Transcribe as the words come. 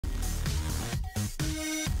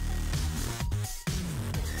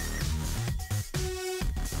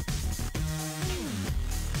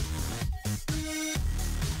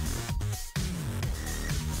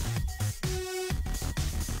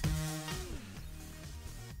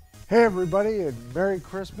Hey everybody, and Merry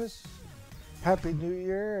Christmas, Happy New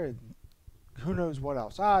Year, and who knows what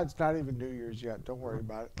else. It's not even New Year's yet, don't worry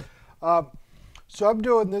about it. So I'm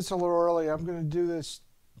doing this a little early. I'm going to do this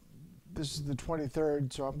is the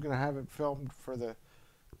 23rd, so I'm going to have it filmed for the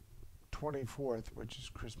 24th, which is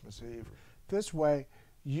Christmas Eve. This way,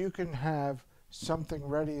 you can have something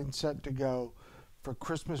ready and set to go for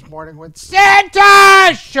Christmas morning when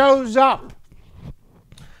Santa shows up.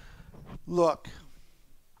 Look,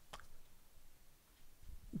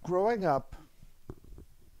 growing up,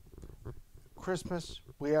 Christmas,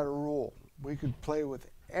 we had a rule. We could play with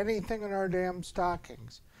anything in our damn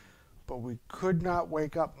stockings, but we could not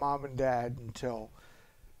wake up mom and dad until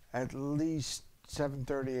at least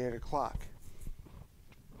 7:30, 8 o'clock.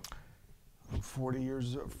 I'm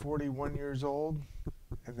 41 years old,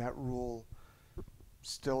 and that rule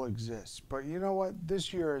still exists. But you know what?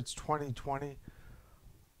 This year it's 2020.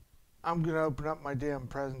 I'm going to open up my damn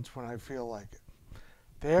presents when I feel like it.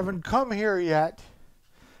 They haven't come here yet.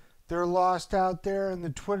 They're lost out there in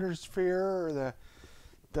the Twitter sphere or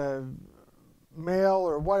the mail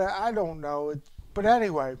or what, I don't know. But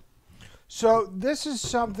anyway, so this is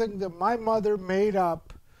something that my mother made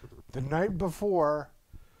up the night before.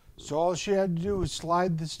 So all she had to do was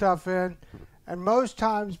slide the stuff in. And most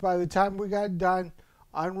times, by the time we got done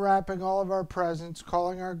unwrapping all of our presents,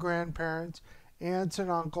 calling our grandparents, aunts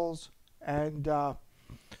and uncles, and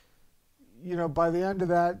you know, by the end of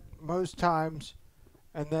that, most times,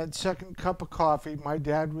 and that second cup of coffee, my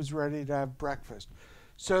dad was ready to have breakfast.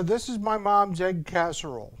 So this is my mom's egg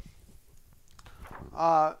casserole.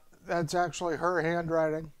 That's actually her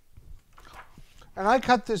handwriting. And I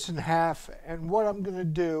cut this in half, and what I'm going to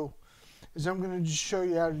do is I'm going to just show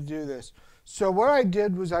you how to do this. So what I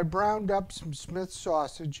did was I browned up some Smith's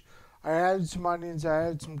sausage. I added some onions. I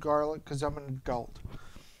added some garlic because I'm an adult.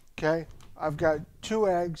 Okay? I've got 2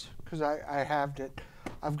 eggs because I halved it.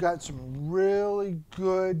 I've got some really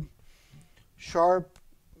good, sharp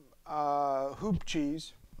hoop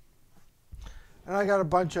cheese. And I got a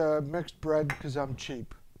bunch of mixed bread because I'm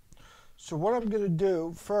cheap. So what I'm going to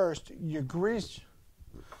do first, you grease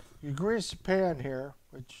the pan here,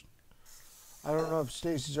 which I don't know if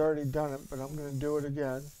Stacy's already done it, but I'm going to do it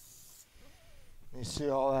again. You see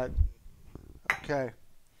all that? Okay.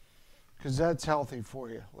 Because that's healthy for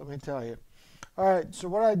you, let me tell you. All right, so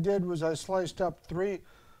what I did was I sliced up three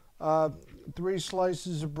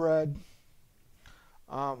slices of bread.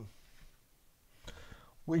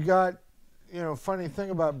 We got, you know, funny thing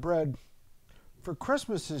about bread, for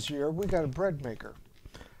Christmas this year, we got a bread maker.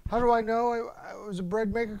 How do I know it was a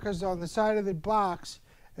bread maker? Because on the side of the box,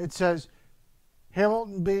 it says,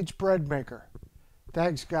 Hamilton Beach Bread Maker.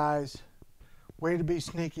 Thanks, guys. Way to be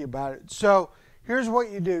sneaky about it. So here's what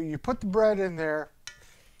you do. You put the bread in there.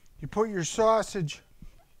 You put your sausage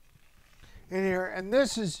in here. And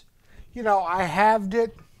this is, you know, I halved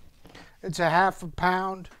it. It's a half a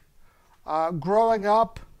pound. Growing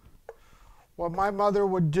up, what my mother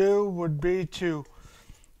would do would be to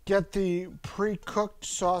get the pre-cooked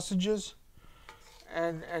sausages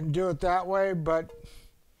and do it that way. But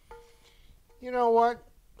you know what?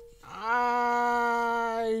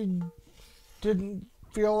 I didn't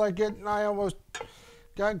feel like it, and I almost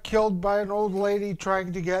got killed by an old lady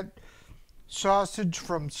trying to get sausage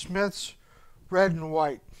from Smith's Red and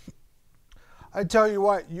White. I tell you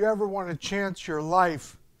what, you ever want to chance your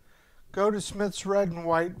life, go to Smith's Red and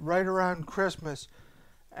White right around Christmas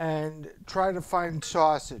and try to find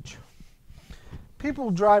sausage.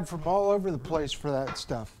 People drive from all over the place for that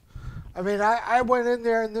stuff. I mean, I went in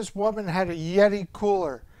there and this woman had a Yeti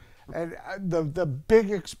cooler, and the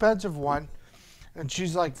big expensive one, and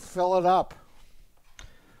she's like, fill it up.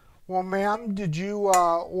 Well, ma'am, did you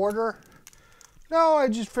order? No, I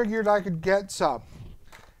just figured I could get some.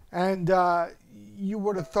 And you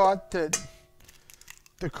would have thought that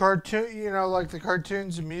the cartoon, you know, like the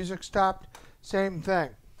cartoons, the music stopped, same thing.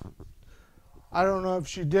 I don't know if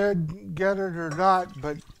she did get it or not,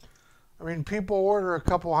 but I mean, people order a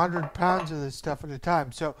couple 100 pounds of this stuff at a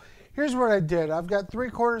time. So here's what I did. I've got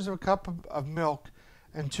 3/4 of a cup of milk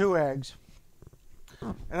and 2 eggs.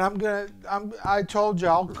 And I told you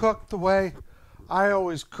I'll cook the way I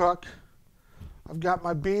always cook. I've got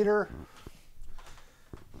my beater.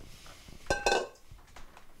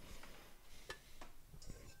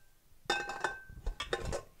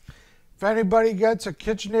 If anybody gets a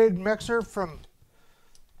KitchenAid mixer from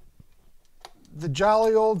the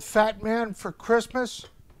jolly old fat man for Christmas,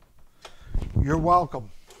 you're welcome.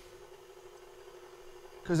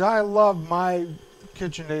 Because I love my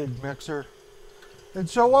KitchenAid mixer. And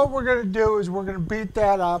so what we're going to do is we're going to beat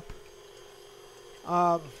that up.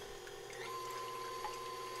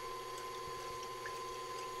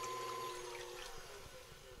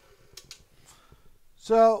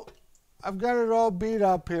 So I've got it all beat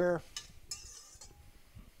up here.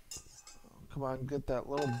 Come on, get that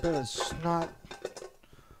little bit of snot.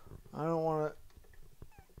 I don't want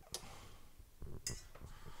to.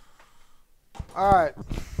 All right.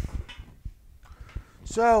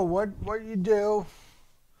 So what you do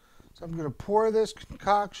is I'm going to pour this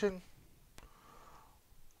concoction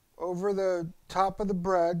over the top of the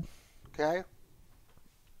bread, okay?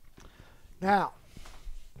 Now,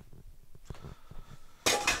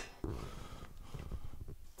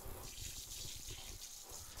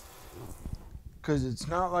 because it's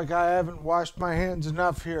not like I haven't washed my hands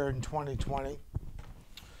enough here in 2020.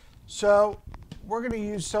 So we're going to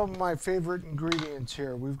use some of my favorite ingredients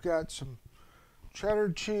here. We've got some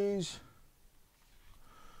cheddar cheese.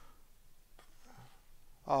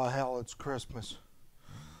 Oh, hell, it's Christmas.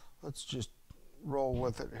 Let's just roll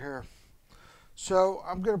with it here. So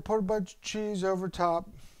I'm going to put a bunch of cheese over top.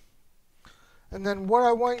 And then what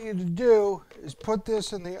I want you to do is put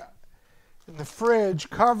this in the fridge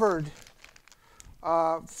covered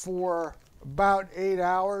for about 8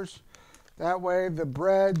 hours. That way the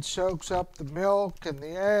bread soaks up the milk and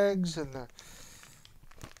the eggs and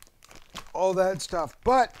all that stuff.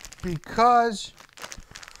 But because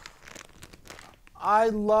I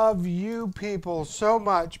love you people so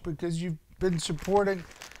much, because you've been supporting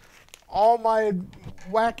all my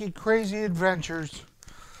wacky, crazy adventures,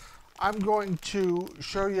 I'm going to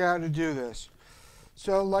show you how to do this.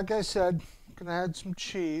 So like I said, I'm going to add some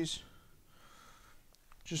cheese.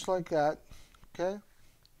 Just like that, okay?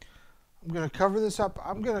 I'm going to cover this up.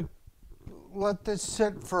 I'm going to let this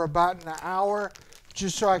sit for about an hour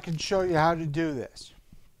just so I can show you how to do this.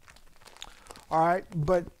 All right,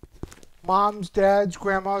 but moms, dads,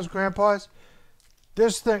 grandmas, grandpas,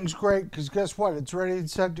 this thing's great because guess what? It's ready and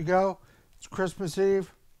set to go. It's Christmas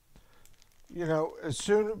Eve. You know, as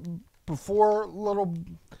soon before little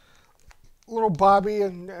Bobby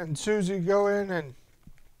and Susie go in and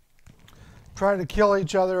try to kill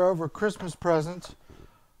each other over Christmas presents,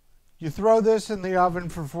 you throw this in the oven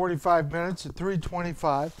for 45 minutes at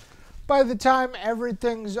 325. By the time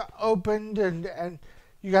everything's opened and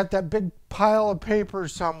you got that big pile of paper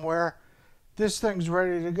somewhere, this thing's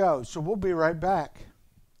ready to go. So we'll be right back.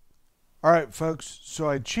 All right, folks, so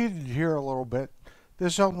I cheated here a little bit.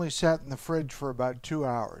 This only sat in the fridge for about 2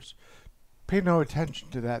 hours. Pay no attention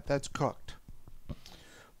to that. That's cooked.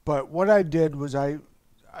 But what I did was I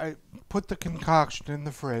put the concoction in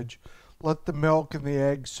the fridge, let the milk and the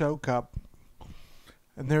eggs soak up,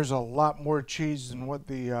 and there's a lot more cheese than what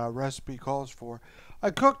the recipe calls for.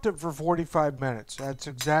 I cooked it for 45 minutes. That's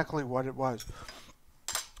exactly what it was.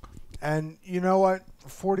 And you know what?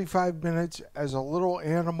 45 minutes as a little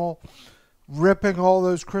animal ripping all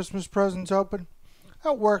those Christmas presents open,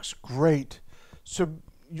 that works great. So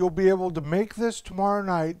you'll be able to make this tomorrow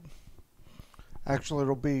night.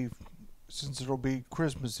 Actually, since it'll be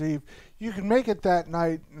Christmas Eve, you can make it that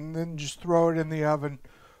night and then just throw it in the oven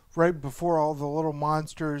right before all the little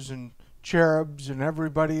monsters and cherubs and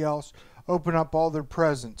everybody else open up all their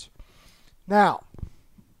presents. Now,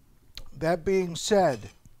 that being said,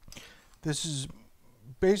 this is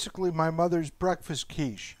basically my mother's breakfast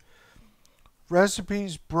quiche.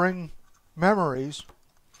 Recipes bring memories,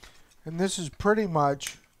 and this is pretty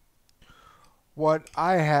much what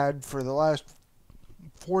I had for the last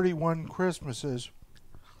 41 Christmases.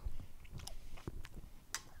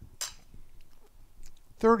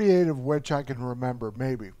 38 of which I can remember,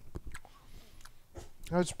 maybe.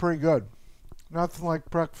 That's pretty good. Nothing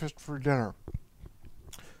like breakfast for dinner.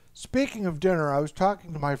 Speaking of dinner, I was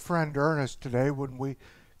talking to my friend Ernest today when we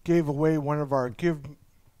gave away one of our Give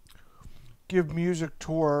Music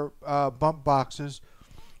Tour bump boxes.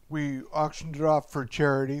 We auctioned it off for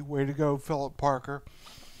charity. Way to go, Philip Parker.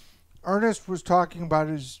 Ernest was talking about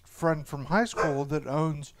his friend from high school that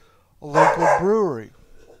owns a local brewery.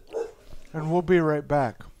 And we'll be right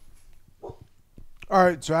back.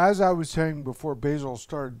 Alright, so as I was saying before Basil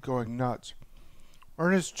started going nuts,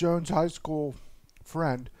 Ernest Jones' high school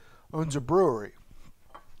friend owns a brewery.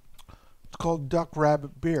 It's called Duck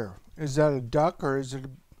Rabbit Beer. Is that a duck or is it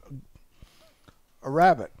a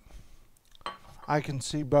rabbit? I can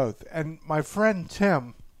see both. And my friend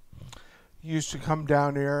Tim used to come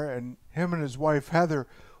down here, and him and his wife Heather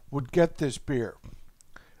would get this beer.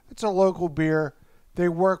 It's a local beer. They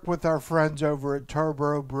work with our friends over at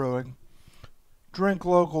Tarboro Brewing. Drink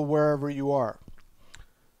local wherever you are.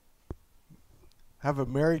 Have a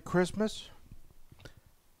Merry Christmas,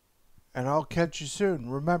 and I'll catch you soon.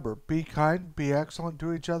 Remember, be kind, be excellent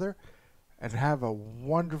to each other, and have a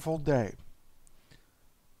wonderful day.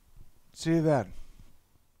 See you then.